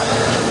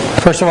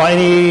First of all,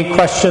 any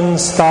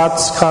questions,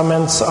 thoughts,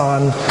 comments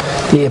on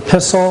the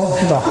epistle,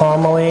 the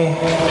homily,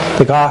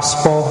 the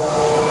gospel?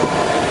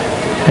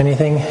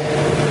 Anything?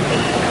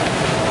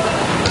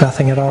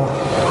 Nothing at all?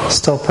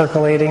 Still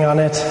percolating on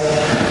it?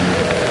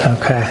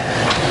 Okay.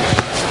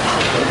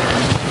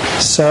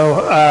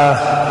 So,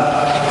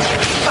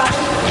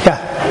 yeah.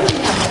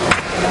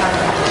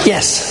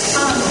 Yes.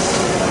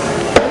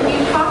 When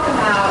you talk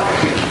about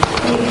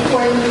the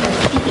importance of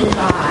seeking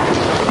God,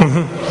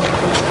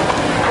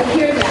 I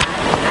hear that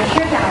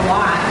a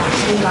lot.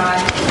 Seeking God.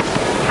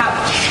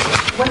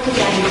 What does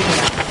that mean to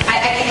us? I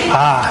think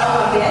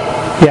know a bit.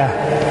 Yeah.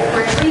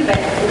 Briefly, but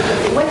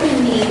what do you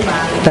mean by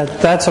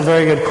That's a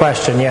very good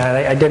question.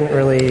 Yeah, I didn't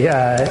really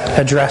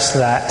address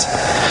that.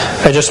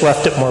 I just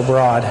left it more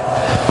broad.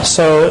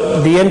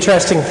 So the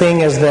interesting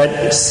thing is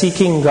that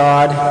seeking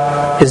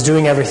God is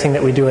doing everything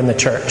that we do in the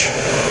church.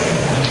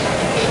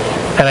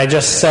 And I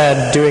just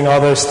said doing all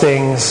those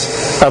things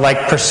are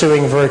like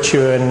pursuing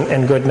virtue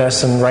and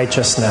goodness and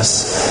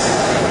righteousness.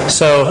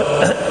 So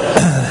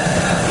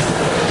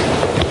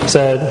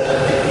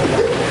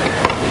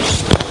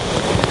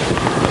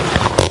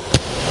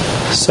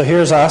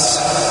here's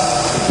us.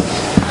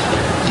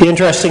 The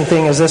interesting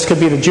thing is this could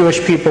be the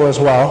Jewish people as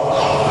well.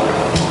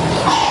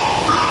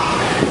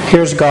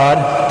 Here's God.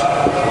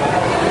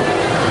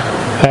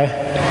 Okay.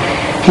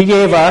 He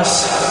gave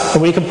us,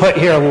 and we could put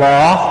here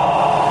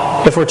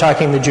law, if we're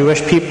talking the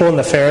Jewish people and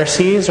the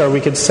Pharisees, or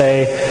we could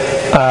say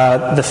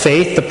the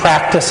faith, the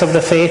practice of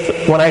the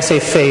faith. When I say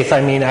faith,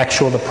 I mean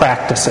the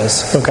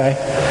practices. Okay.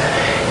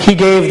 He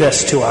gave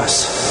this to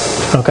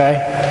us.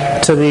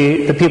 Okay. To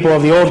the people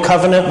of the Old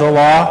Covenant, the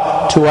law.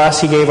 To us,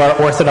 He gave our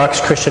Orthodox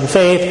Christian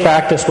faith,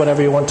 practice,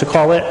 whatever you want to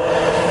call it.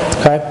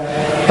 Okay.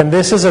 And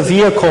this is a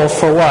vehicle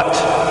for what?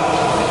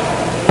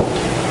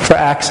 For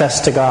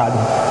access to God.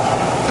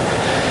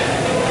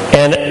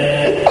 And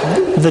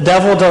the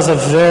devil does a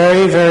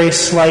very, very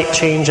slight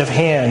change of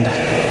hand.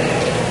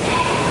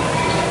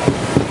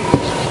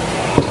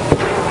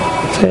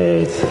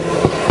 Faith.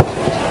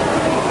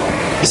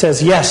 He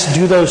says, yes,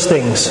 do those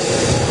things.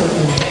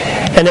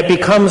 And it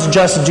becomes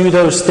just do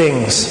those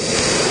things.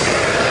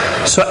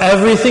 So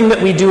everything that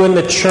we do in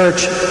the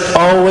church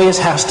always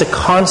has to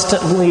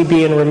constantly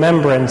be in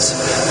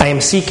remembrance. I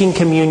am seeking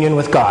communion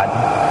with God.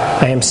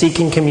 I am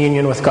seeking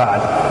communion with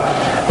God.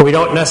 We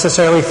don't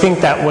necessarily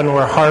think that when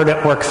we're hard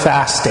at work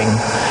fasting,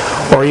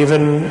 or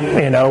even,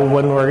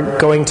 when we're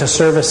going to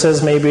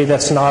services, maybe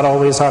that's not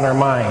always on our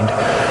mind.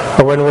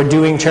 Or when we're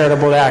doing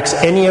charitable acts,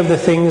 any of the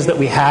things that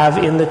we have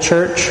in the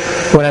church,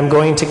 when I'm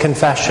going to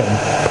confession,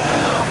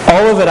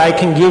 all of it, I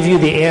can give you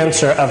the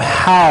answer of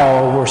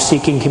how we're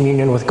seeking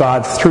communion with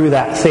God through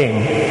that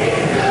thing.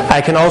 I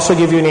can also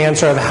give you an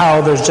answer of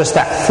how there's just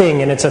that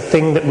thing, and it's a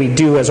thing that we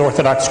do as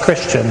Orthodox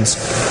Christians,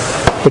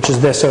 which is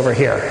this over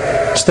here.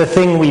 It's the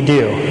thing we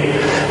do.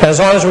 And as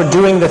long as we're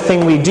doing the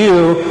thing we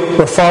do,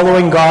 we're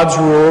following God's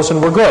rules and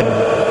we're good,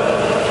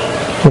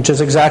 which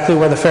is exactly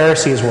where the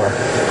Pharisees were.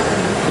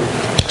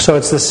 So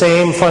it's the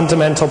same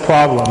fundamental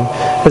problem,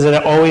 is that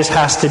it always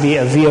has to be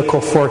a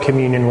vehicle for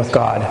communion with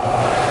God.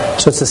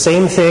 So it's the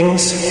same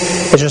things,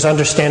 it's just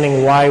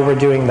understanding why we're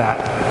doing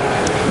that.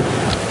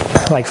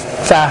 Like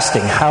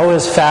fasting. How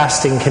is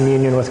fasting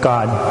communion with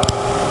God?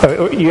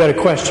 You had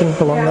a question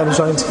along those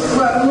lines?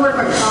 Well, more of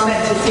a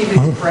comment to see if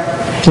it's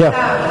correct. Yeah.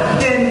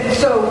 Then,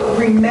 so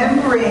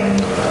remembering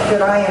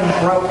that I am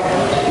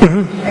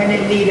broken and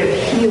in need of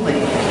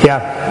healing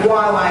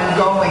while I'm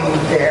going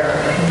there,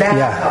 that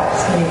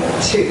helps me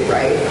too,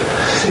 right?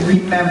 To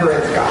remember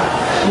it's God.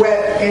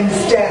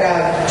 Instead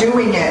of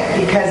doing it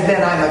because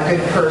then I'm a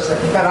good person.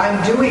 But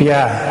I'm doing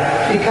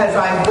it because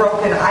I'm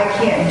broken. I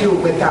can't do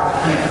it without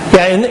Him.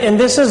 Yeah, and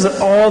this is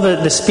all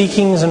the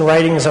speakings and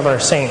writings of our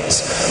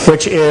saints,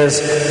 which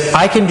is,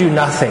 I can do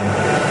nothing.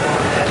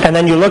 And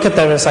then you look at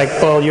them, it's like,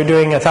 well, you're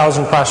doing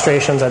 1,000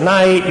 prostrations a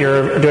night,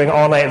 you're doing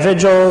all-night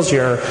vigils,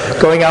 you're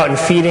going out and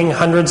feeding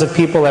hundreds of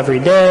people every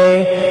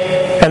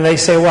day, and they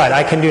say what?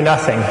 I can do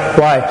nothing.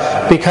 Why?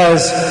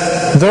 Because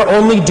they're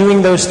only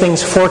doing those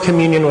things for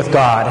communion with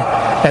God,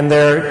 and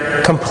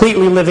they're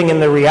completely living in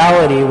the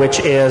reality, which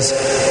is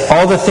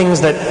all the things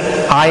that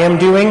I am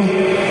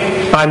doing,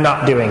 I'm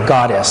not doing.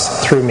 God is,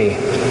 through me.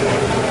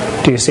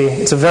 Do you see?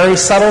 It's a very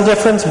subtle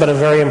difference, but a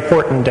very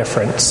important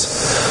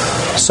difference.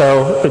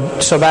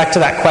 So back to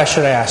that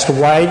question I asked.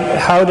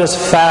 How does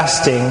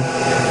fasting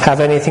have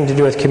anything to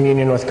do with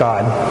communion with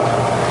God?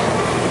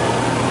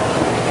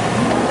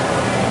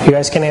 You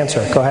guys can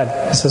answer. Go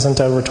ahead. This isn't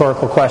a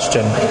rhetorical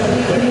question.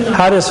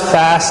 How does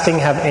fasting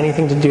have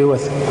anything to do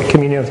with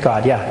communion with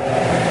God? Yeah.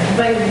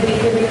 By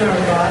weakening our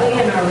body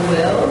and our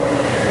will,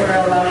 we're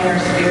allowing our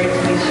spirit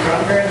to be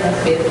stronger in the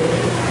faith of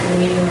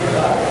communion with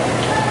God.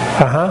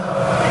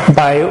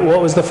 By,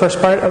 what was the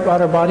first part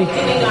about our body?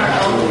 Weakening our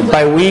own will.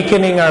 By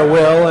weakening our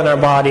will and our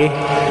body.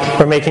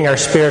 we're making our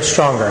spirit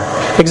stronger.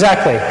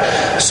 Exactly.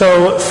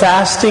 So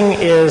fasting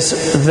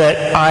is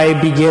that I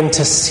begin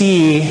to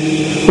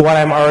see what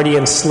I'm already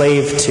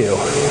enslaved to.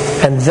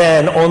 And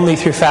then only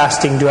through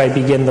fasting do I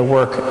begin the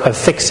work of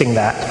fixing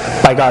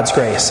that by God's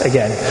grace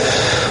again.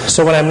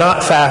 So when I'm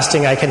not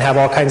fasting, I can have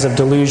all kinds of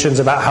delusions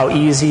about how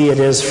easy it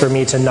is for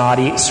me to not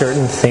eat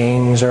certain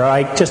things, or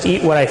I just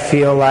eat what I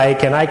feel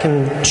like, and I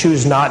can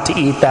choose not to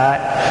eat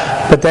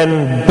that. But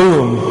then,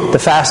 boom, the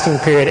fasting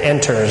period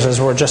enters, as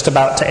we're just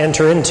about to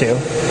enter into.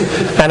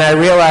 And I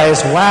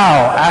realize,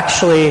 wow,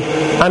 actually,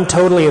 I'm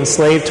totally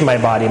enslaved to my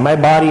body. My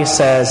body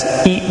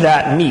says, eat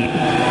that meat.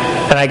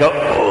 And I go,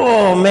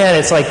 oh man,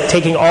 it's like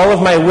taking all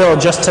of my will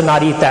just to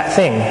not eat that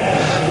thing.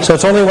 So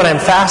it's only when I'm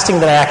fasting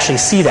that I actually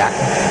see that.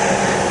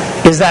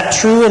 Is that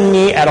true in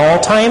me at all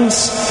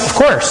times? Of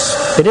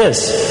course, it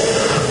is.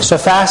 So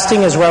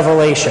fasting is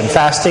revelation.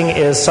 Fasting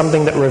is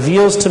something that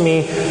reveals to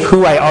me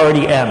who I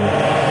already am.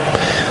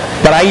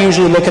 But I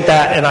usually look at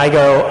that and I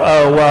go,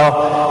 oh,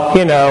 well,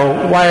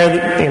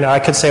 I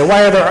could say,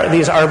 why are there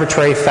these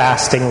arbitrary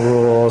fasting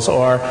rules?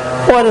 Or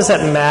what does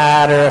it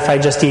matter if I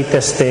just eat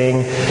this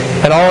thing?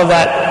 And all of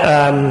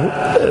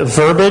that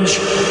verbiage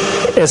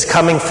is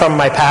coming from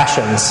my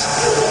passions.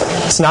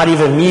 It's not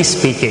even me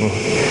speaking.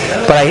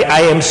 But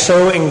I am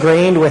so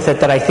ingrained with it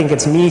that I think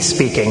it's me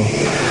speaking.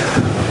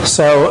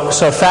 So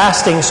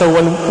fasting, so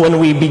when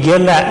we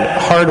begin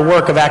that hard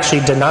work of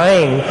actually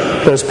denying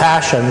those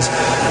passions,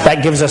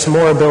 that gives us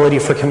more ability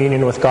for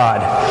communion with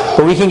God.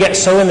 But we can get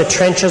so in the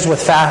trenches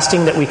with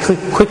fasting that we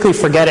quickly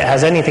forget it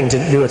has anything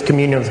to do with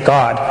communion with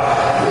God.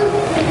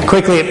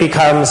 Quickly it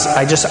becomes,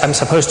 I'm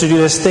supposed to do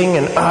this thing,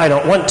 and I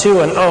don't want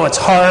to, and it's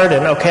hard,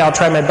 and okay, I'll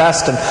try my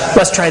best, and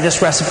let's try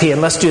this recipe,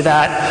 and let's do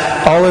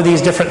that. All of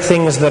these different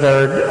things that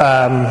are,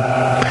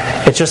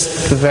 it's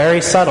just very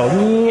subtle,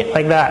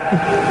 like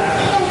that.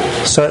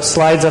 So it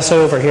slides us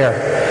over here.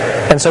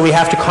 And so we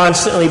have to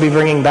constantly be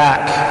bringing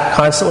back.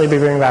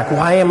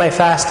 Why am I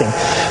fasting?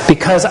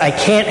 Because I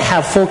can't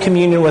have full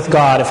communion with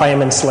God if I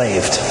am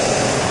enslaved.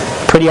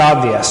 Pretty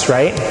obvious,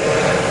 right?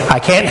 I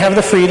can't have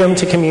the freedom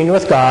to commune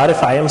with God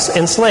if I am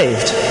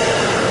enslaved.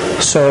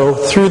 So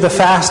through the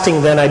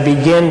fasting, then I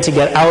begin to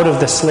get out of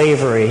the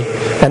slavery,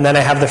 and then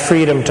I have the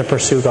freedom to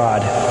pursue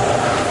God.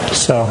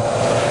 So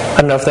I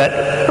don't know if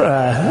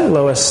that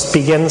Lois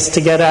begins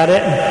to get at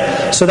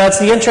it. So that's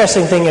the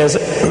interesting thing is,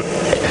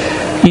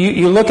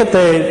 you look at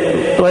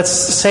let's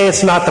say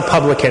it's not the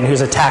publican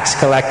who's a tax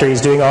collector,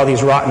 he's doing all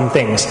these rotten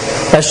things.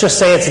 Let's just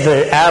say it's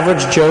the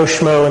average Joe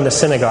Schmo in the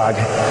synagogue.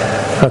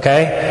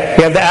 Okay?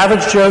 You have the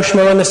average Joe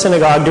Schmo in the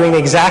synagogue doing the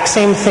exact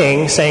same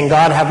thing, saying,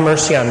 God, have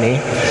mercy on me.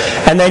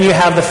 And then you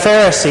have the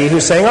Pharisee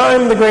who's saying,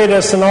 I'm the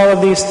greatest and all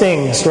of these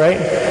things, right?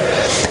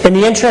 And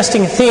the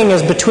interesting thing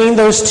is between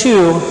those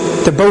two,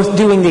 they're both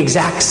doing the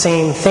exact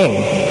same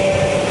thing.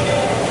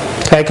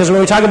 Okay, because when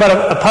we talk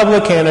about a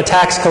publican, a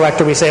tax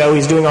collector, we say,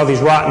 he's doing all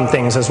these rotten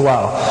things as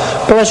well.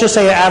 But let's just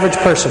say an average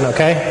person,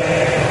 okay?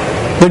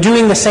 They're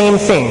doing the same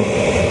thing.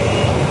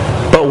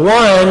 But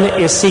one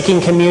is seeking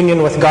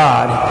communion with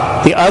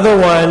God. The other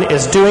one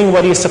is doing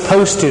what he's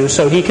supposed to,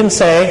 so he can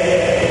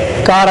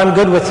say, God, I'm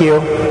good with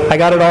you. I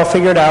got it all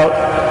figured out.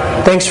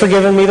 Thanks for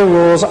giving me the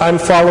rules. I'm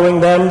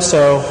following them,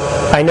 so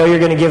I know you're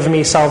going to give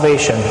me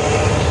salvation.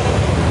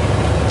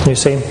 You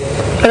see?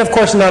 And of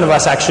course, none of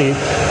us actually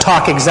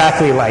talk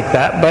exactly like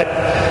that, but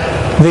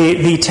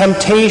the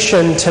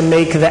temptation to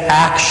make the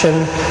action,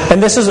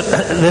 and this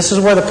is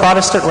where the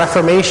Protestant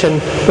Reformation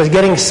was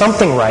getting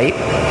something right.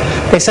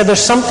 They said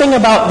there's something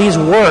about these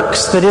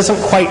works that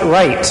isn't quite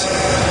right.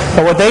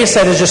 And what they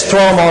said is just throw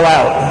them all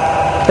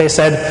out. They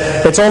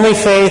said it's only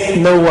faith,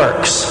 no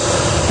works.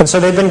 And so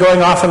they've been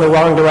going off in the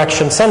wrong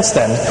direction since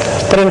then.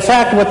 But in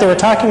fact, what they were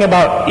talking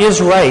about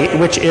is right,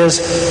 which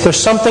is there's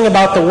something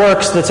about the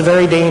works that's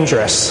very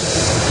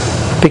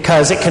dangerous,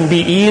 because it can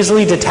be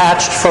easily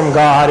detached from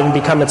God and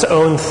become its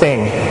own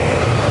thing.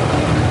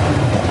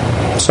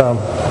 So,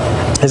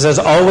 this is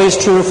always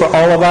true for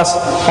all of us,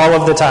 all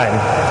of the time.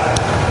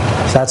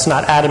 That's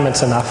not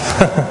adamant enough.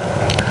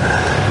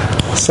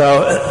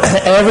 So,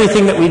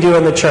 everything that we do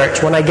in the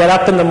church, when I get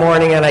up in the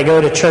morning and I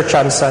go to church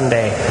on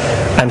Sunday,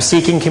 I'm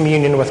seeking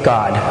communion with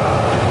God.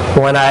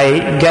 When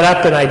I get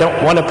up and I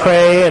don't want to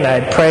pray and I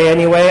pray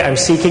anyway, I'm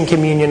seeking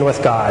communion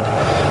with God.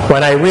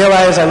 When I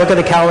realize, I look at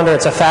the calendar,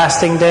 it's a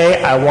fasting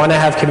day, I want to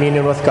have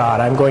communion with God.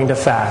 I'm going to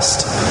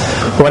fast.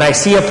 When I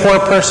see a poor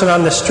person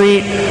on the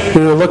street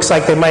who looks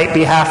like they might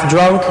be half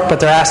drunk, but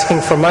they're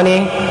asking for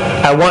money,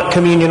 I want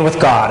communion with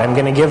God. I'm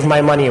going to give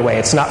my money away.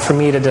 It's not for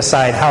me to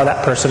decide how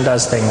that person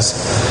does things.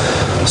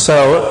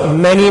 So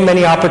many,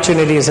 many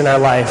opportunities in our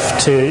life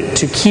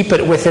to keep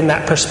it within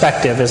that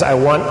perspective is I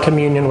want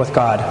communion with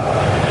God.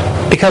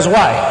 Because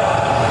why?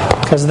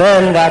 Because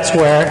then that's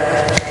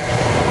where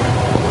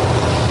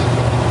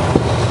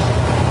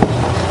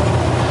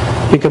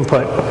you can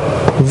put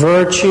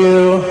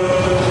virtue,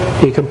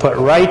 you can put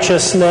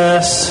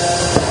righteousness,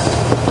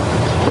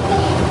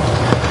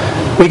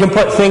 we can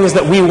put things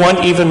that we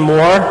want even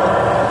more.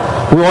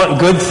 We want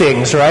good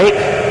things, right?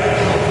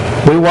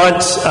 We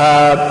want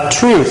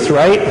truth,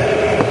 right?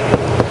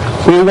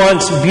 We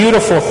want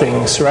beautiful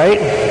things, right?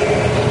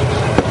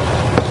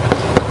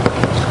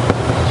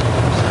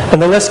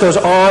 And the list goes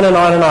on and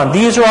on and on.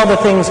 These are all the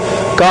things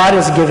God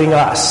is giving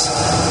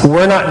us.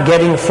 We're not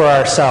getting for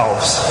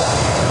ourselves.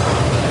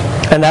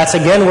 And that's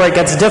again where it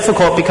gets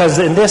difficult, because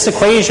in this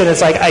equation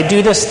it's like I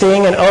do this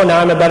thing and now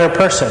I'm a better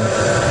person.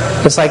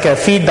 It's like a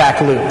feedback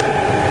loop.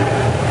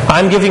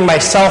 I'm giving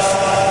myself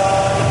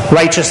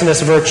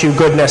righteousness, virtue,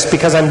 goodness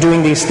because I'm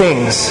doing these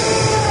things.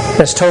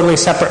 It's totally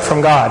separate from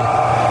God.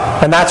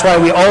 And that's why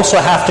we also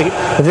have to,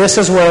 this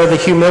is where the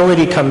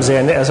humility comes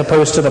in as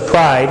opposed to the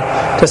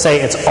pride, to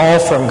say it's all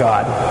from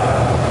God.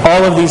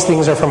 All of these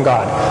things are from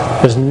God.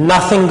 There's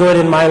nothing good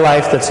in my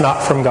life that's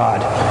not from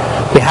God.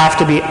 We have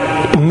to be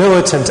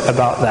militant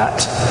about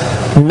that.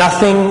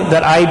 Nothing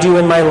that I do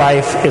in my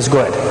life is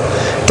good.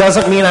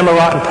 Doesn't mean I'm a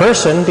rotten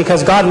person,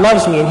 because God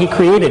loves me and He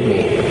created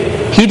me.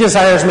 He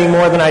desires me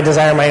more than I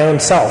desire my own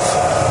self.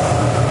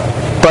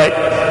 But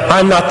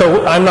I'm not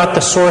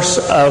the source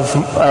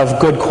of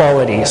good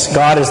qualities.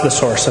 God is the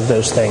source of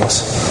those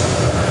things.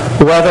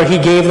 Whether He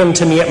gave them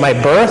to me at my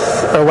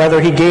birth or whether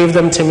He gave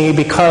them to me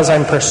because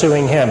I'm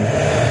pursuing Him.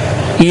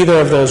 Either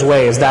of those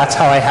ways, that's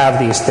how I have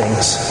these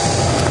things.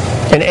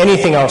 And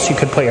anything else you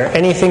could put here,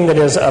 anything that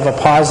is of a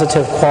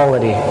positive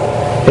quality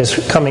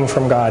is coming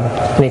from God.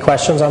 Any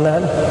questions on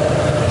that?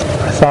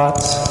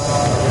 Thoughts?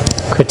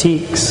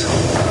 Critiques?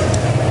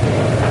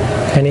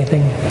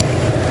 Anything?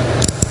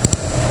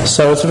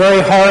 So it's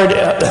very hard.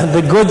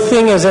 The good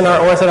thing is in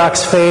our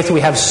Orthodox faith we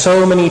have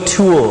so many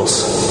tools.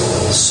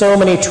 So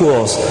many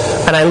tools.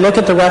 And I look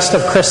at the rest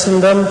of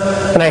Christendom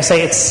and I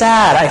say it's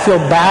sad. I feel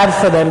bad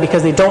for them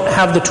because they don't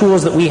have the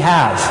tools that we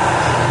have.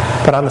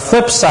 But on the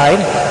flip side,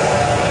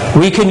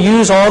 we can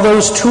use all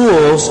those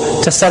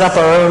tools to set up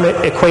our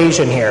own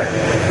equation here.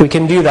 We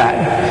can do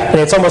that. And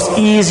it's almost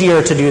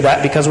easier to do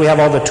that because we have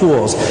all the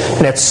tools.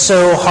 And it's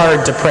so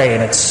hard to pray,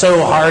 and it's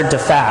so hard to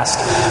fast.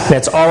 And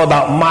it's all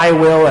about my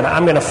will, and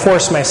I'm going to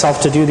force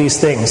myself to do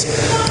these things.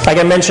 Like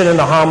I mentioned in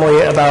the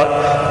homily,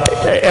 about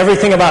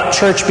everything about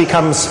church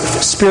becomes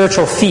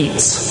spiritual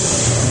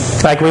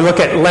feats. Like we look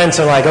at Lent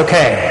and like,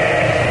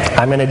 okay,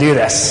 I'm going to do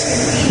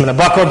this. I'm going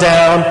to buckle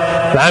down,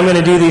 and I'm going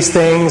to do these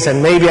things,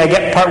 and maybe I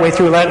get partway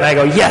through Lent and I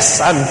go,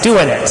 yes, I'm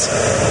doing it.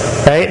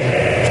 Right?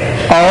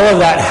 All of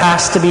that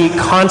has to be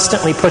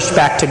constantly pushed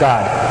back to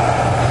God.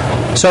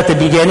 So at the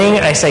beginning,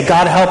 I say,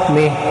 God, help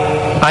me.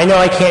 I know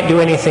I can't do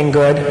anything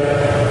good,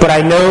 but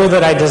I know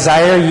that I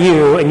desire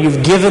you, and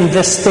you've given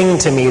this thing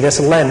to me, this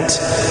Lent,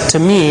 to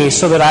me,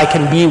 so that I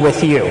can be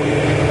with you.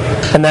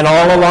 And then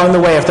all along the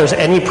way, if there's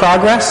any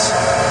progress,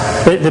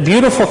 the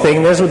beautiful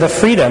thing is with the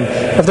freedom,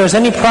 if there's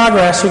any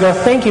progress, we go,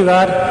 thank you,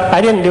 God, I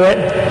didn't do it.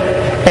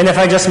 And if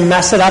I just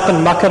mess it up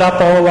and muck it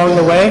up all along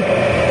the way,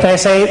 then I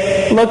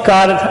say, look,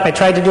 God, I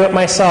tried to do it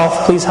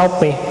myself, please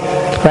help me.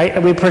 Right?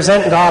 And we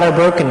present God our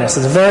brokenness.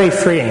 It's very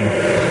freeing.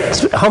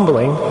 It's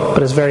humbling,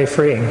 but it's very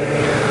freeing.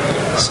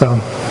 So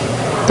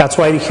that's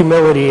why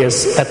humility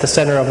is at the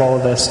center of all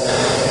of this.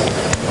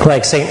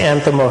 Like St.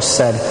 Anthemos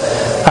said,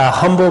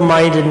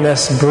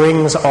 humble-mindedness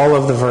brings all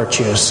of the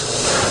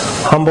virtues.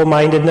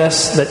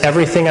 Humble-mindedness, that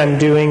everything I'm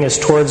doing is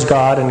towards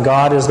God, and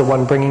God is the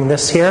one bringing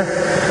this here.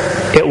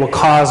 It will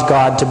cause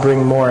God to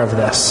bring more of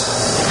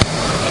this.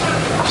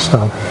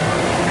 So,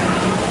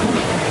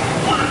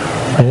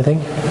 anything?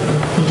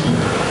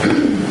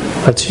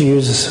 Let's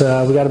use,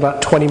 we got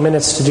about 20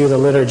 minutes to do the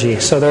liturgy.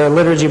 So there are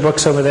liturgy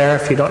books over there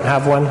if you don't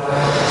have one.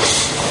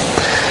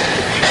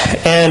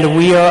 And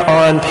we are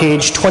on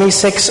page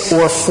 26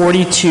 or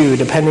 42,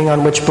 depending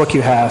on which book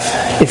you have.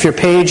 If your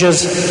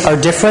pages are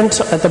different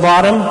at the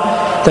bottom,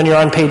 then you're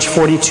on page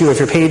 42. If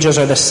your pages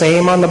are the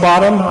same on the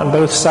bottom, on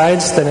both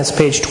sides, then it's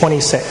page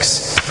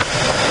 26.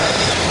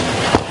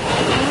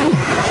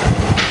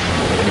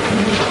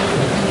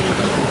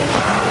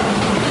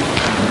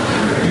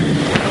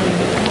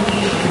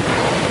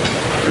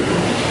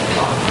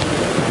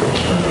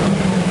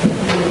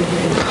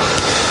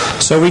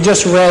 So we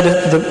just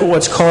read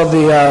what's called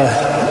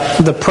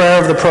the prayer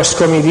of the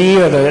proscomidi,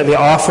 or the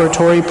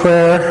offertory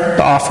prayer,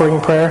 the offering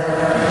prayer,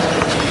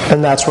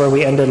 and that's where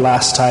we ended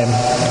last time.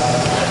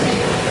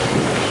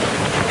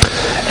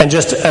 And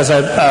just as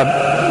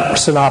a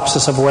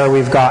synopsis of where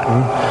we've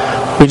gotten,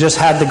 we just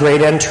had the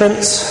great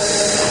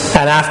entrance,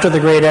 and after the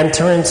great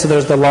entrance,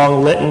 there's the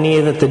long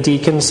litany that the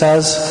deacon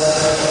says.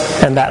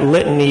 And that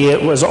litany,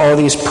 it was all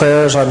these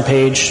prayers on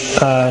page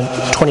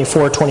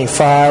 24,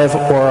 25,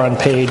 or on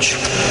page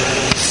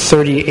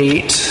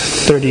 38,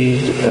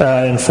 30,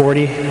 and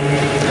 40.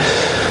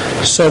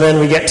 So then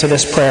we get to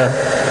this prayer.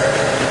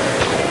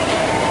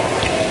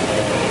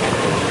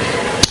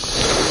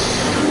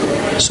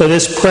 So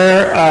this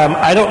prayer,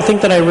 I don't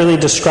think that I really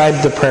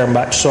described the prayer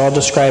much, so I'll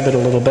describe it a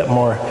little bit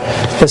more.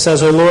 It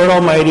says, O Lord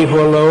Almighty, who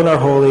alone are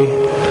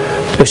holy.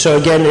 So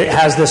again, it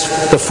has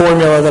the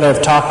formula that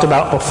I've talked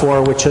about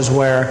before, which is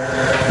where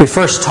we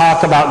first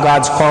talk about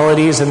God's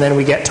qualities and then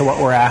we get to what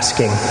we're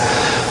asking.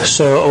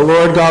 So, O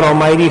Lord God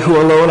Almighty, who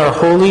alone are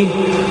holy,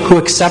 who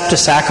accept a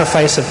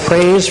sacrifice of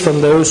praise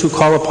from those who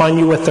call upon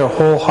you with their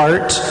whole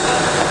heart,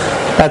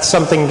 That's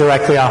something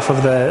directly off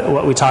of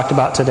what we talked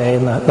about today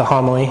in the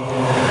homily.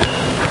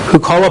 Who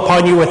call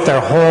upon you with their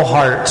whole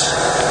heart.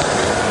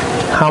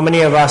 How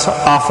many of us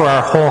offer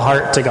our whole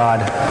heart to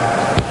God?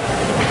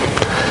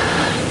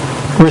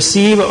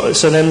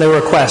 So then the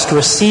request,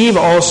 receive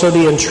also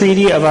the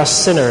entreaty of us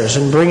sinners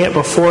and bring it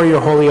before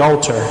your holy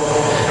altar,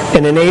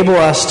 and enable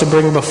us to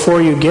bring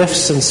before you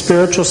gifts and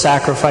spiritual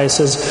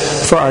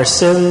sacrifices for our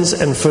sins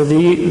and for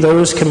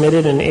those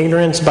committed in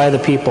ignorance by the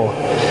people.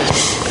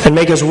 And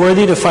make us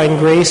worthy to find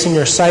grace in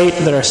your sight,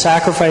 that our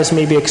sacrifice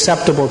may be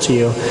acceptable to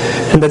you,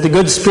 and that the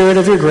good spirit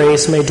of your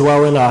grace may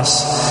dwell in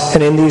us,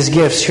 and in these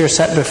gifts here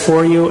set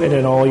before you and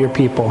in all your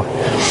people.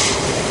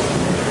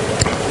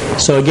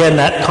 So again,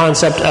 that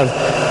concept of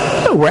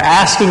we're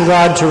asking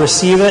God to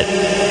receive it,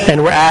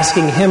 and we're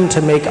asking Him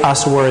to make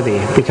us worthy,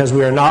 because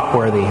we are not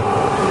worthy.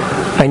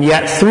 And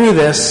yet through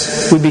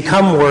this, we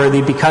become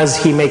worthy because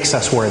He makes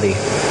us worthy,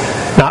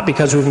 not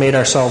because we've made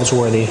ourselves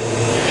worthy.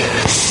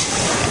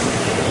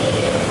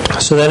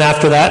 So then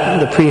after that,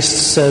 the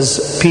priest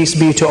says, peace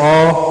be to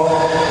all.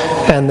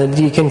 And the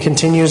deacon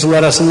continues,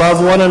 let us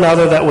love one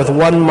another, that with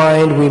one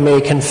mind we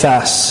may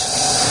confess.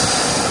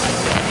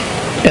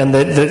 And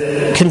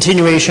the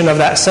continuation of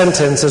that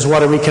sentence is,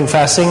 what are we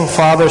confessing?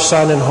 Father,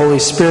 Son, and Holy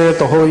Spirit,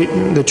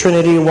 the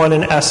Trinity, one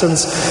in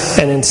essence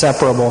and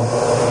inseparable.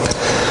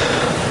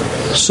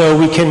 So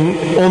we can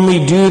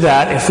only do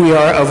that if we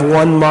are of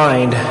one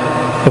mind,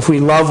 if we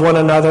love one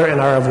another and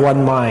are of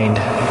one mind.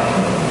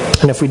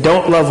 And if we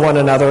don't love one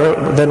another,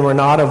 then we're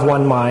not of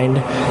one mind,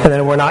 and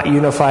then we're not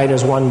unified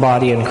as one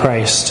body in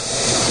Christ.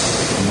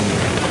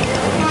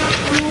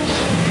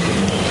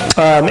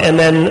 And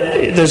then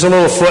there's a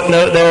little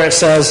footnote there. It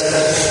says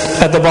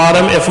at the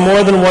bottom, if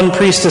more than one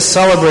priest is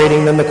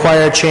celebrating, then the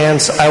choir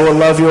chants, I will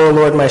love you, O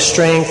Lord, my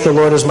strength. The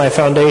Lord is my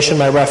foundation,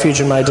 my refuge,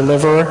 and my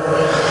deliverer.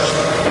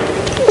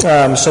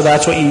 So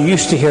that's what you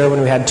used to hear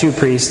when we had two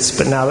priests,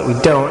 but now that we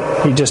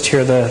don't, you just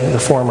hear the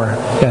former.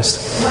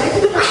 Yes? Why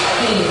does it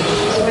change?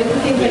 Why do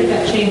things like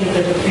that change if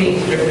there's a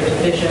priest or if there's a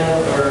bishop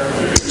or...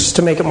 Just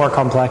to make it more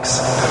complex.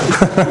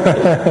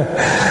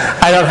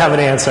 I don't have an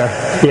answer.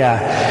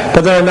 Yeah.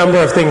 But there are a number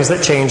of things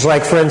that change.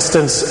 Like, for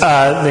instance,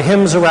 the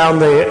hymns around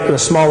the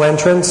small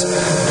entrance,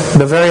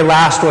 the very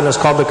last one is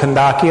called the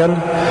Kondakion,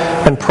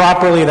 and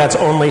properly that's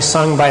only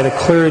sung by the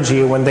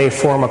clergy when they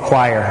form a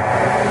choir.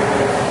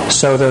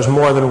 So there's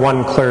more than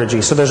one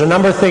clergy. So there's a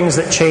number of things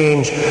that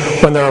change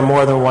when there are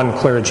more than one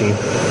clergy.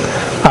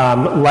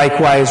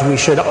 Likewise, we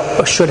should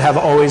have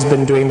always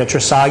been doing the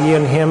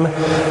Trisagion hymn,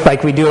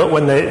 like we do it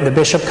when the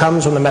bishop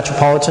comes, when the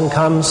metropolitan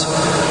comes,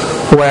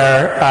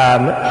 where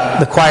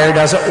the choir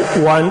does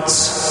it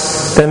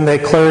once, then the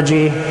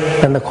clergy,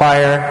 then the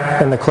choir,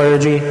 then the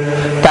clergy.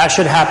 That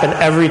should happen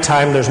every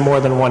time there's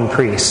more than one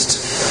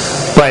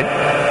priest. But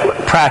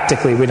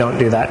practically, we don't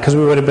do that, because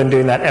we would have been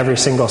doing that every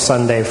single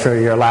Sunday for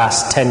your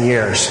last 10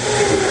 years.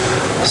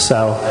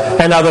 So,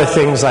 and other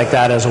things like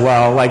that as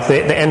well, like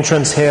the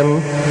entrance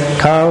hymn,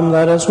 come,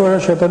 let us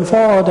worship and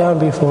fall down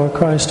before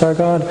Christ our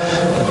God.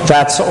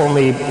 That's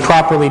only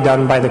properly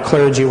done by the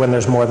clergy when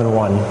there's more than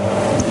one.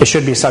 It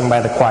should be sung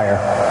by the choir.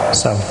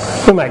 So,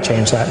 we might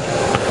change that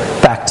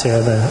back to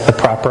the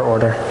proper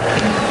order.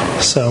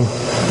 So,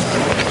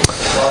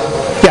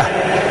 yeah.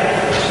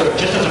 So,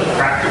 just as a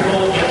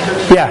practical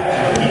answer, yeah.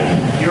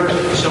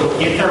 So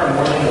if there are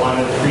more than one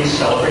priest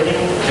celebrating,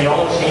 they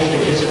all exchange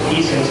the kiss of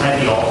peace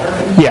inside the altar.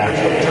 Yeah.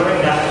 During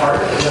that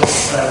part, the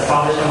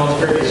Father, Son, Holy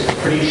Spirit is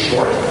pretty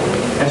short,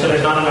 and so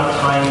there's not enough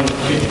time to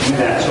do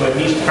that. So at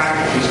least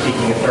practically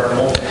speaking, if there are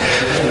multiple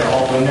priests and they're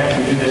all doing that,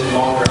 you do this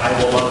longer, I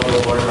will love you,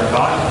 Lord my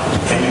God,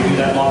 and you do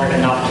that longer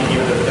enough to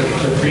give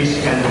the priest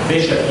and the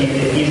bishop,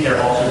 if he's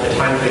there also, the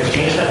time to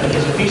exchange that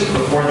because the peace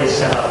before they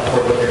set up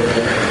for what they're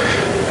doing.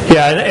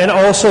 Yeah, and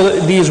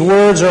also these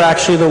words are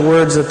actually the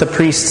words that the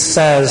priest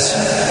says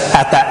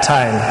at that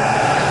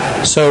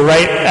time. So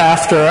right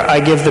after I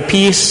give the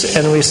peace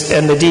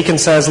and the deacon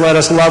says, let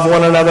us love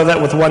one another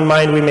that with one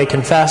mind we may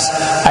confess,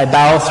 I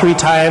bow 3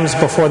 times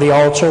before the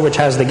altar which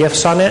has the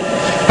gifts on it,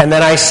 and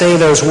then I say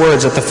those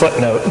words at the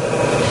footnote.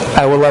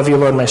 I will love you,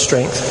 Lord, my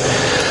strength.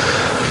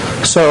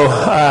 So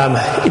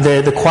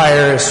the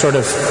choir is sort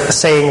of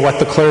saying what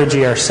the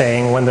clergy are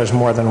saying when there's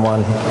more than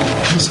one.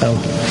 So...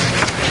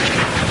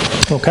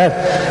 Okay.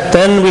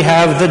 Then we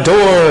have the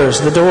doors.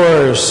 The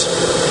doors.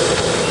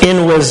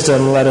 In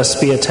wisdom, let us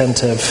be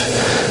attentive.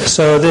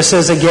 So this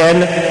is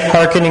again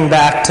hearkening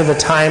back to the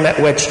time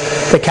at which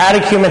the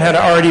catechumen had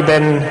already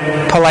been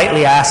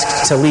politely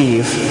asked to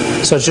leave.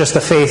 So it's just the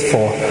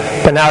faithful.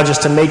 But now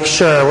just to make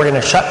sure, we're going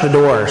to shut the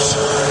doors.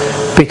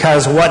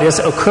 Because what is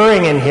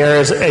occurring in here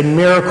is a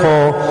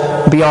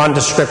miracle beyond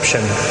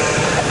description.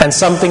 And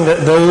something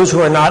that those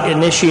who are not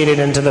initiated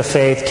into the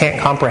faith can't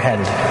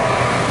comprehend.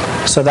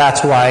 So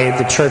that's why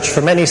the church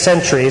for many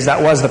centuries,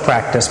 that was the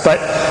practice.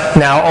 But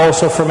now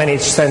also for many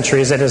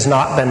centuries, it has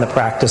not been the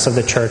practice of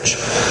the church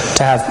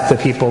to have the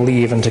people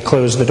leave and to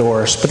close the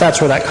doors. But that's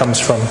where that comes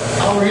from.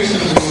 How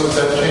recently was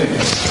that changed?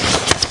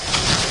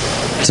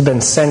 It's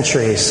been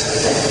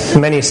centuries.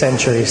 Many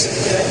centuries.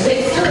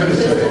 They still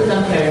exist in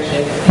some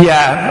parishes.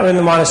 Yeah, in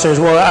the monasteries.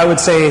 Well, I would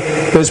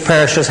say those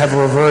parishes have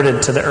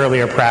reverted to the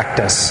earlier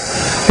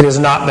practice. It has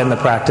not been the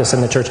practice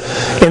in the church.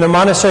 In the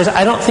monasteries,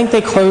 I don't think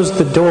they closed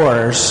the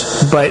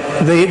doors, but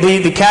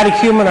the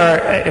catechumen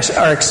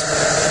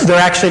they're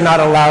actually not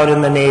allowed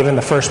in the nave in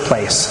the first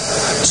place.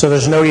 So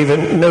there's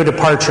no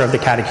departure of the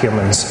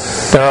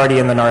catechumens. They're already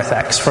in the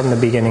narthex from the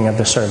beginning of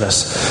the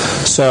service.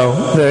 So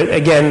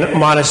again,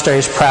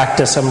 monasteries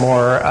practice a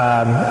more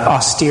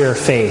austere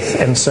faith,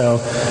 and so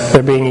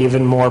they're being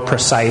even more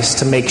precise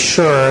to make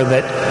sure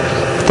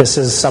that this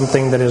is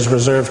something that is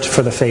reserved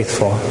for the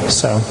faithful.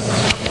 So,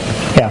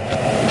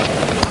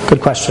 yeah,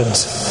 good questions.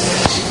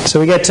 So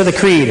we get to the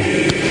creed.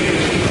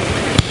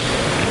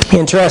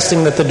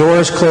 Interesting that the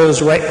doors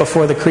close right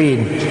before the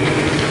creed,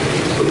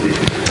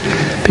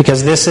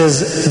 because this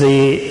is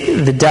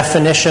the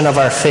definition of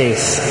our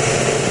faith.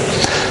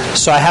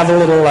 So I have a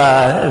little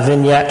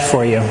vignette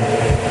for you.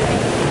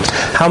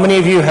 How many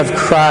of you have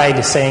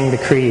cried saying the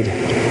creed?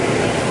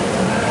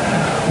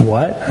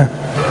 What?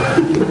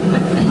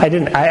 I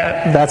didn't.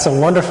 That's a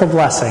wonderful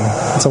blessing.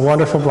 It's a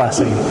wonderful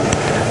blessing.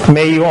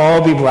 May you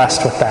all be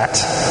blessed with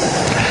that.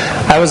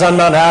 I was on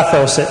Mount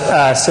Athos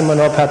at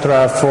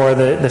Simonopetra for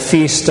the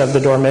feast of the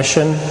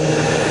Dormition,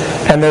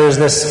 and there was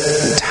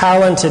this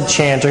talented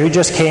chanter who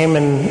just came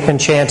and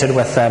chanted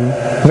with them.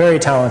 Very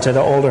talented,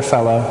 an older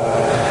fellow.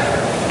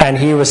 And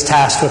he was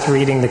tasked with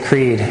reading the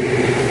creed.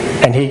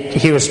 And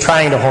he was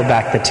trying to hold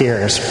back the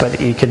tears, but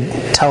you could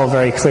tell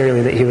very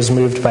clearly that he was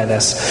moved by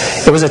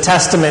this. It was a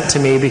testament to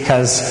me,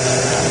 because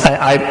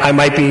I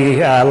might be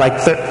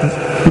like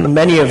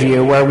many of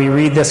you, where we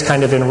read this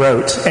kind of in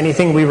rote.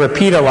 Anything we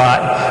repeat a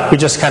lot, we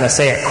just kind of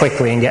say it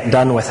quickly and get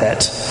done with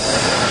it.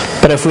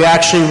 But if we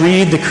actually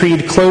read the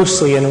creed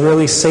closely and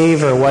really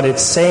savor what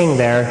it's saying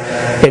there,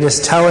 it is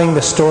telling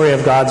the story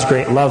of God's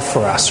great love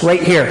for us.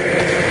 Right here.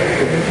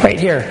 Right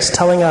here. It's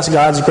telling us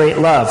God's great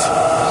love.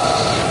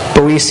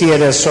 But we see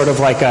it as sort of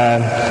like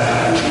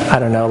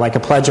like a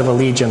Pledge of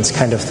Allegiance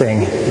kind of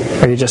thing,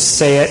 where you just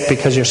say it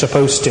because you're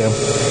supposed to.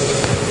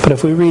 But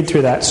if we read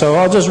through that, so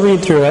I'll just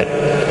read through it.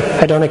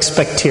 I don't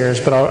expect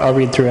tears, but I'll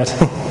read through it.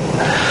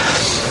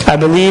 I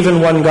believe in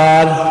one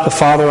God, the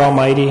Father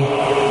Almighty,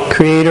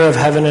 creator of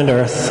heaven and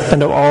earth,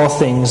 and of all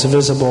things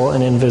visible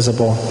and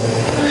invisible.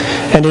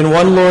 And in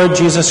one Lord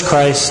Jesus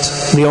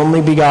Christ, the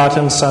only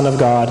begotten Son of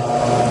God,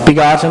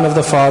 begotten of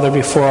the Father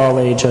before all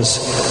ages,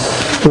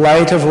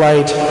 light of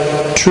light,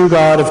 true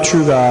God of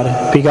true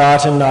God,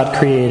 begotten, not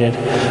created,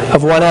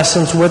 of one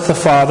essence with the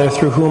Father,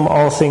 through whom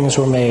all things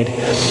were made,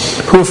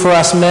 who for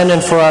us men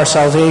and for our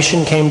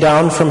salvation came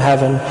down from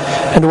heaven,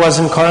 and was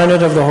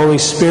incarnate of the Holy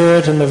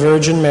Spirit and the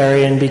Virgin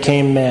Mary, and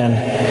became man.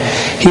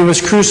 He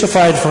was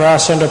crucified for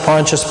us under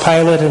Pontius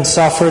Pilate, and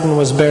suffered and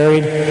was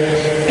buried,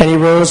 and he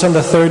rose on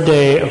the third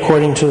day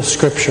according to the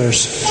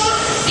Scriptures.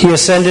 He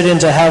ascended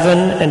into heaven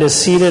and is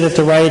seated at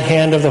the right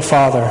hand of the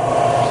Father.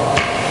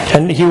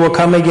 And he will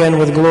come again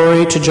with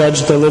glory to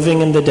judge the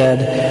living and the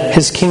dead.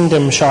 His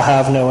kingdom shall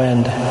have no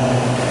end.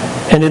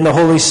 And in the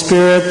Holy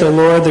Spirit, the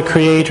Lord, the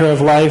Creator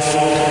of life,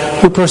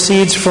 who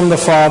proceeds from the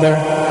Father,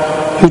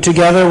 who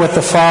together with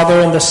the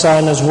Father and the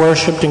Son is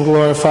worshipped and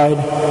glorified,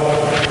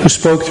 who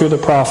spoke through the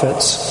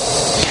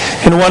prophets.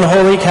 In one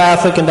holy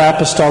Catholic and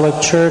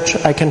Apostolic Church,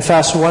 I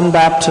confess one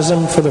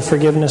baptism for the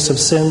forgiveness of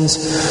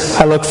sins.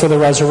 I look for the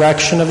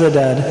resurrection of the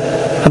dead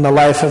and the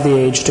life of the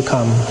age to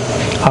come.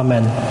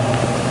 Amen.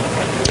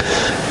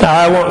 Now,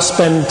 I won't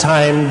spend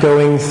time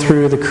going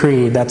through the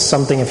creed. That's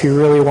something, if you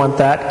really want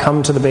that,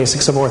 come to the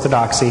basics of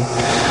Orthodoxy.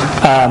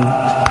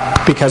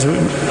 Because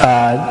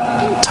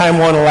time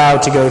won't allow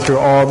to go through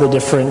all the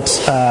different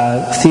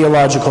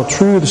theological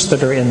truths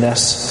that are in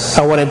this.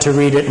 I wanted to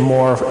read it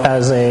more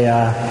as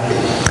a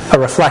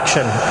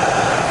reflection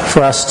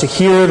for us to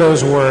hear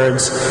those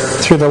words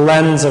through the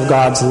lens of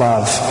God's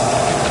love.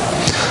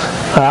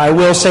 I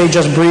will say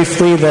just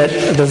briefly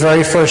that the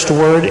very first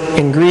word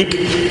in Greek,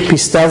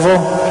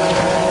 pistevo,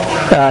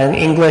 in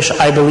English,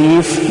 I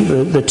believe,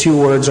 the two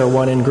words are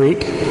one in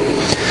Greek.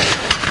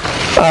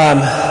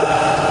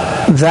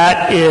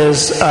 That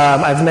is,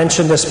 I've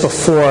mentioned this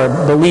before,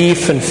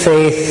 belief and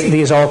faith,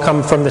 these all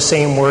come from the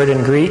same word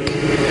in Greek,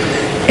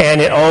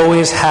 and it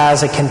always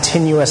has a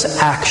continuous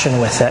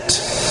action with it.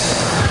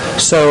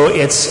 So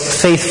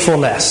it's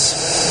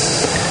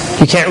faithfulness.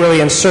 You can't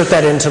really insert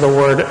that into the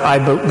word,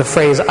 the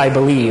phrase, I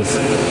believe.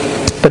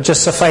 But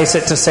just suffice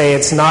it to say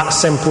it's not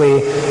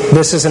simply,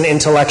 this is an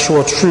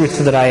intellectual truth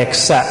that I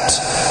accept,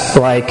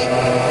 like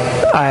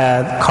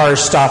cars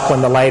stop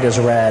when the light is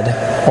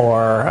red,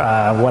 or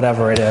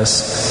whatever it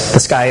is, the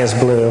sky is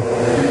blue.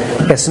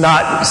 It's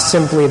not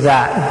simply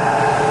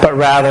that, but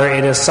rather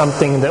it is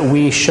something that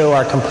we show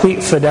our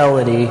complete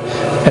fidelity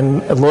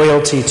and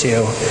loyalty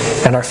to,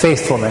 and our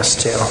faithfulness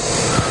to.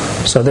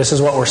 So this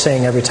is what we're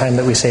saying every time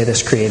that we say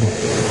this creed,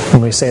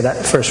 when we say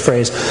that first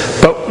phrase.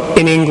 But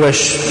in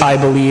English, I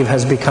believe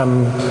has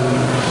become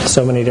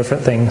so many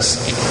different things.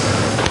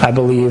 I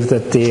believe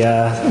that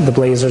the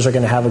Blazers are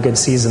going to have a good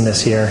season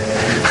this year.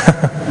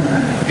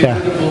 Yeah.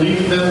 Is it a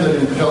belief then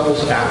that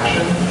impels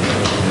action?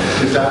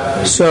 Is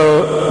Exactly.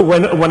 So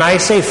when I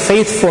say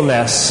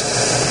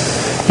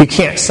faithfulness, you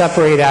can't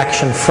separate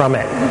action from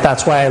it.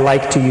 That's why I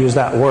like to use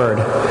that word.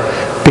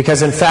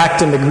 Because in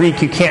fact, in the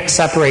Greek, you can't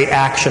separate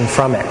action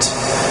from it.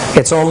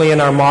 It's only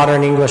in our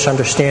modern English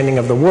understanding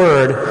of the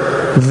word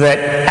that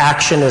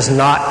action is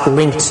not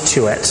linked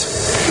to it.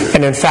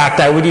 And in fact,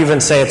 I would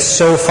even say it's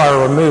so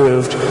far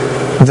removed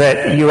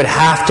that you would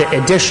have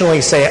to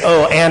additionally say,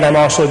 oh, and I'm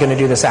also going to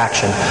do this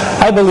action.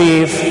 I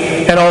believe,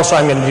 and also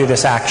I'm going to do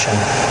this action.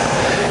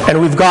 And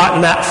we've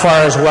gotten that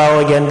far as well,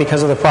 again,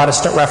 because of the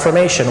Protestant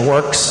Reformation.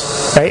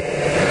 Works, right?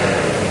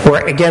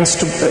 We're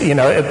against,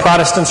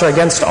 Protestants are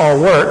against all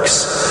works,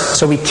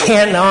 so we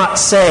cannot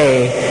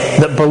say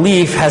that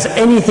belief has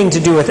anything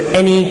to do with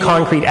any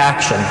concrete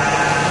action,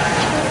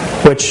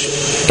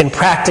 which in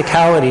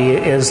practicality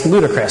is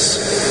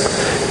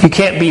ludicrous. You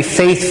can't be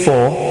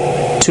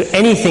faithful to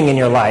anything in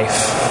your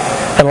life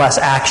unless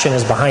action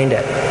is behind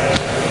it.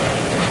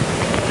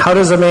 How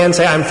does a man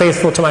say, I'm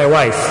faithful to my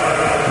wife?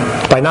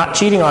 By not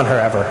cheating on her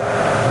ever,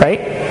 right?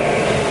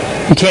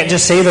 You can't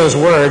just say those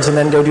words and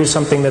then go do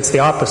something that's the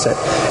opposite.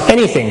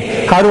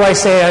 Anything. How do I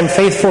say I'm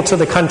faithful to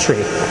the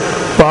country?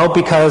 Well,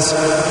 because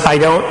I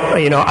don't,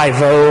 I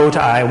vote,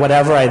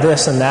 I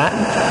this and that.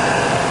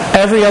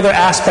 Every other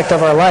aspect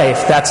of our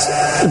life, that's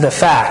the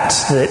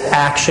fact that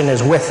action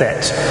is with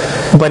it.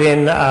 But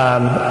in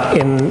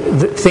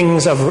the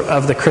things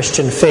of the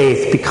Christian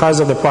faith, because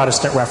of the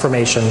Protestant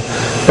Reformation,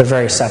 they're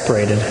very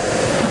separated.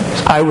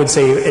 I would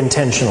say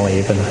intentionally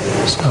even.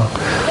 So,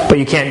 but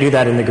you can't do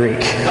that in the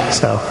Greek.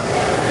 So,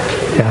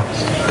 yeah.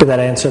 Did that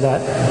answer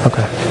that?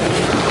 Okay.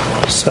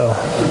 So,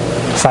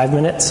 5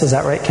 minutes, is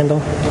that right,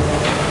 Kendall?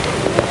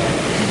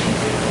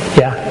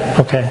 Yeah,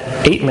 okay.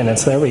 8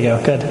 minutes, there we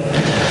go, good.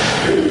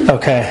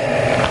 Okay.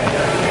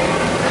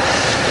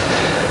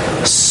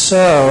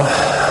 So,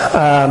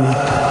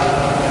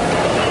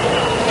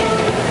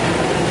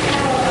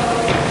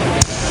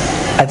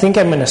 I think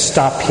I'm going to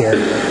stop here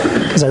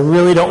because I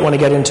really don't want to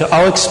get into.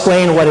 I'll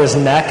explain what is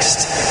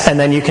next, and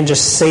then you can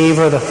just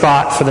savor the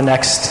thought for the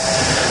next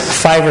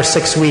 5 or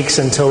 6 weeks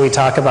until we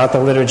talk about the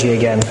liturgy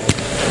again.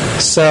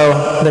 So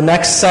the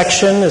next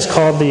section is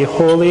called the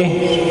Holy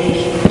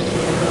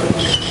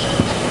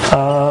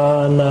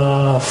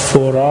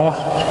Anaphora.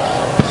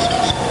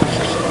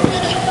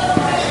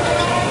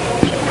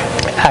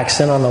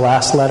 Accent on the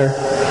last letter.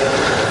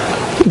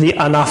 The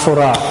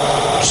Anaphora.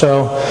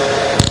 So,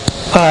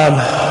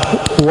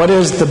 what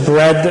is the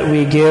bread that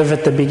we give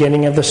at the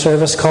beginning of the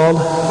service called?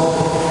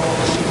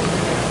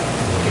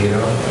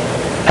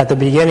 At the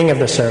beginning of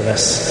the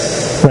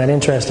service. Isn't that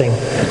interesting?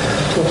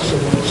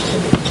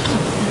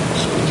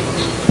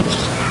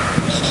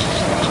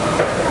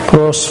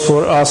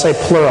 I'll say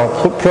plural.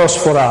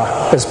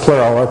 Prosphora is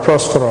plural, or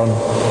prosphoron.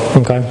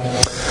 Okay.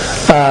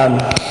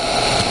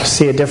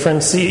 See a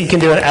difference? You can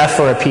do an F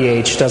or a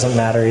PH, doesn't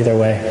matter either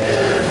way.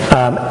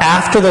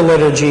 After the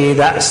liturgy,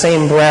 that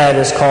same bread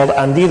is called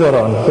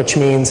andidoron, which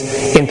means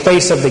in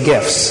place of the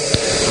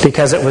gifts,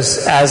 because it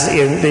was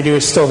they do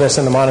still this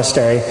in the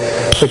monastery,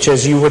 which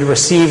is you would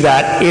receive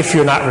that if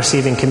you're not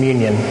receiving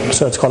communion.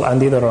 So it's called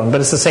andidoron,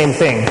 but it's the same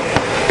thing.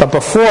 But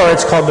before,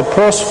 it's called the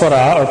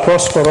prosphora, or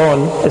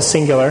prosphoron is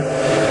singular,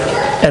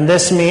 and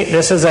this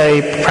is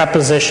a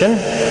preposition,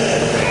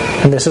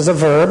 and this is a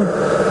verb,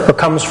 or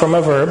comes from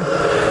a verb,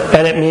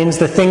 and it means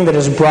the thing that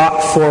is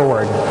brought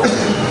forward.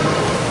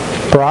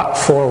 Brought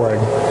forward.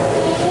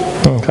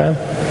 Okay?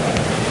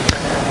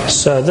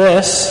 So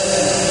this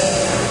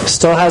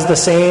still has the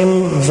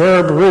same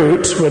verb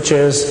root, which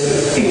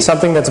is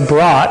something that's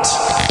brought,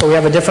 but we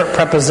have a different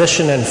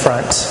preposition in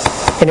front.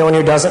 Anyone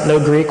who doesn't know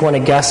Greek want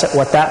to guess at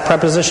what that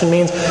preposition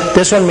means?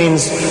 This one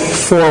means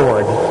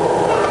forward.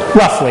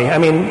 Roughly. I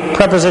mean,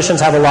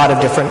 prepositions have a lot of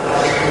different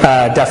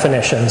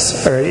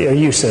definitions or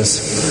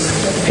uses.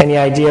 Any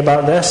idea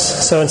about this?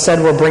 So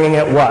instead we're bringing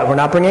it what? We're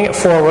not bringing it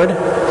forward.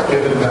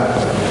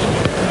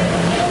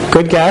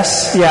 Good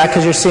guess. Yeah,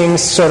 because you're seeing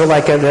sort of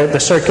like the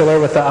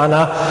circular with the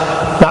ana.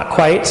 Not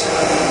quite.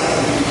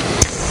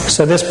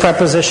 So this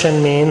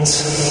preposition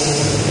means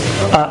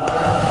up.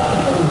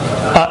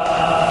 Up.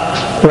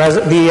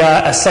 The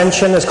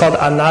ascension is called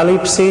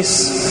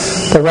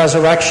analipsis. The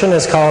resurrection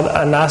is called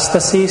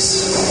anastasis.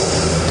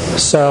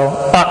 So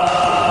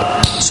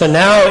up. So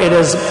now it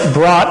is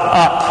brought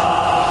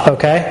up.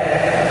 Okay?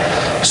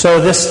 So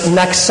this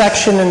next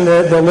section in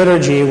the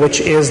liturgy,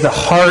 which is the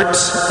heart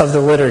of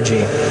the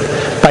liturgy,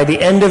 by the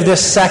end of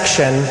this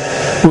section,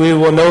 we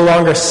will no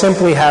longer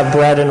simply have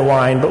bread and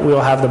wine, but we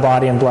will have the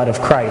body and blood of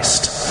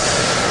Christ.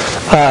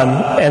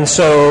 And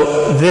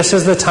so this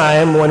is the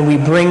time when we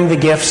bring the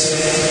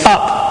gifts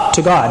up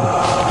to God.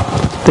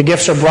 The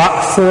gifts are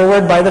brought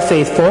forward by the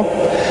faithful,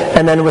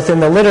 and then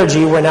within the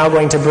liturgy, we're now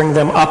going to bring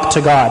them up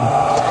to God.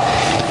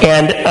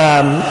 And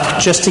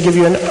just to give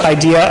you an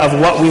idea of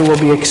what we will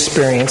be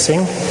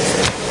experiencing,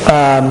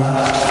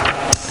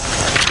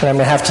 and I'm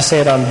going to have to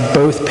say it on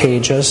both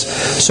pages.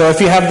 So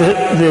if you have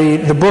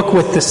the book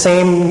with the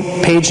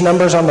same page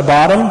numbers on the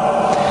bottom,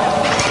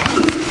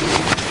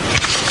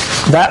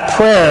 that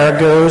prayer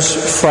goes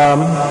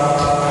from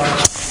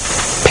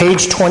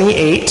page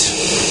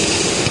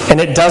 28, and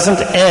it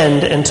doesn't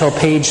end until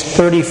page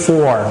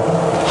 34.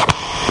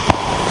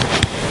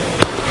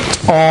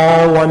 It's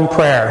all one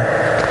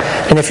prayer.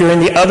 And if you're in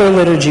the other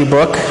liturgy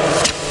book,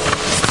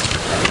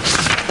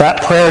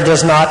 that prayer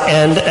does not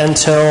end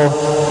until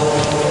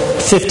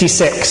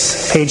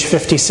 56, page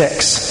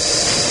 56.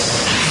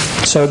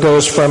 So it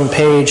goes from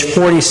page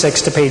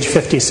 46 to page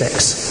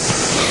 56.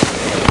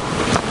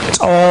 It's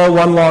all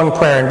one long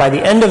prayer. And by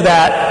the end of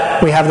that,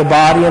 we have the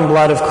body and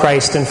blood of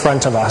Christ in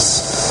front of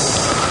us.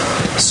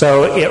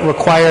 So it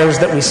requires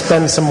that we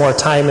spend some more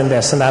time in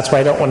this, and that's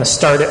why I don't want to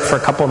start it for a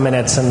couple of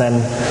minutes and then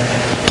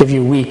give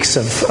you weeks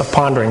of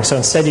pondering. So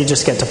instead you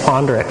just get to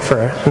ponder it for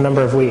a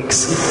number of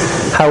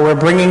weeks. How we're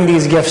bringing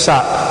these gifts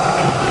up.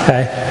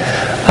 Okay.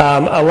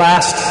 A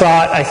last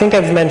thought. I think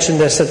I've mentioned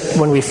this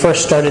when we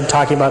first started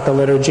talking about the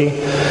liturgy.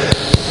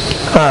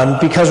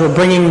 Because we're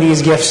bringing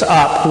these gifts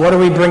up, what are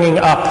we bringing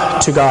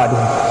up to God?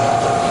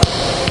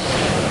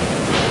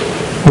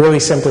 Really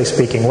simply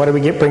speaking, what are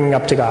we bringing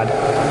up to God?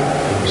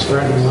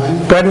 Bread and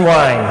wine. Bread and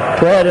wine.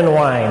 Bread and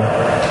wine.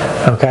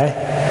 Okay?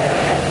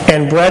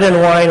 And bread and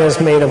wine is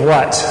made of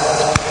what?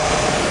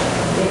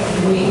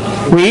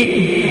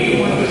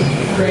 Wheat.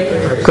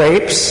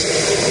 Grapes.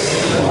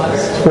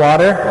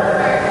 Water.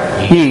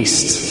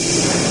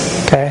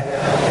 Yeast. Okay?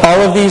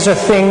 All of these are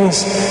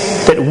things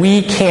that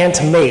we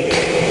can't make.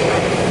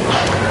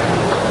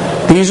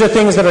 These are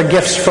things that are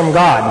gifts from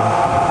God.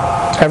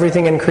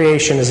 Everything in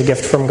creation is a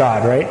gift from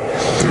God, right?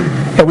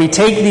 And we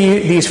take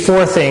these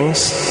four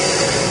things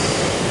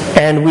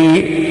and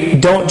we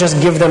don't just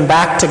give them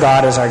back to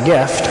God as our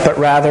gift, but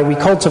rather we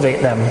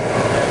cultivate them.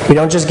 We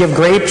don't just give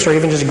grapes or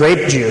even just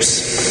grape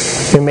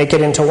juice. We make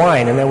it into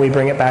wine and then we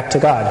bring it back to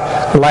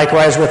God.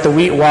 Likewise with the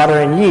wheat, water,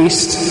 and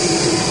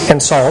yeast,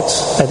 and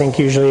salt, I think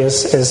usually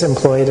is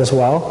employed as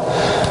well.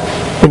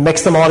 We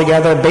mix them all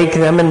together, bake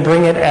them, and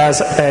bring it as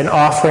an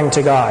offering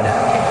to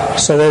God.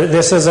 So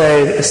this is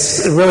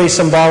really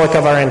symbolic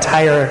of our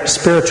entire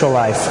spiritual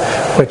life,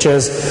 which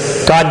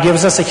is God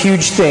gives us a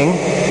huge thing,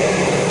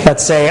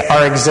 let's say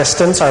our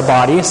existence, our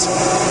bodies,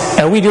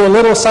 and we do a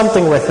little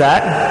something with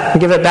that, and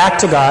give it back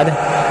to God,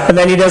 and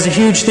then He does a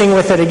huge thing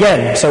with it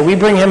again. So we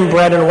bring Him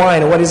bread and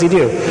wine, and what does He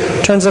do?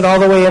 Turns it all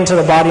the way into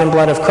the body and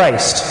blood of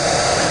Christ.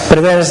 But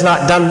then it's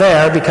not done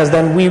there, because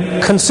then we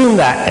consume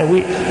that,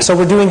 and so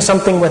we're doing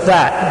something with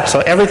that.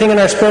 So everything in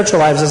our spiritual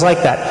lives is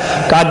like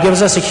that. God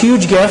gives us a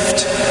huge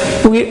gift.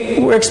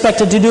 We're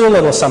expected to do a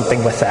little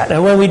something with that.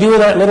 And when we do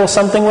that little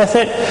something with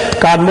it,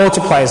 God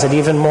multiplies it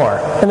even more.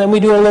 And then we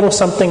do a little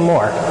something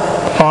more.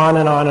 On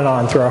and on and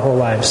on through our whole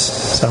lives.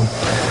 So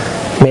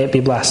may it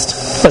be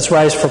blessed. Let's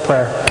rise for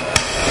prayer.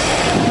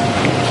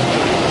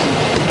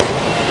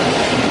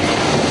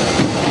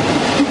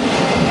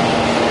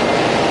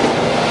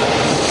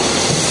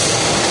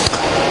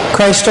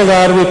 Christ our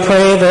God, we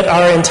pray that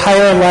our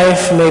entire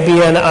life may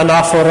be an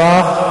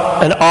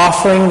anaphora, an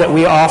offering that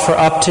we offer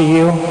up to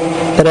You,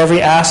 that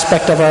every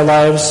aspect of our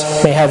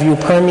lives may have You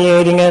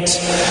permeating it,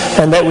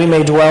 and that we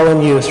may dwell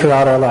in You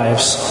throughout our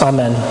lives.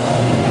 Amen.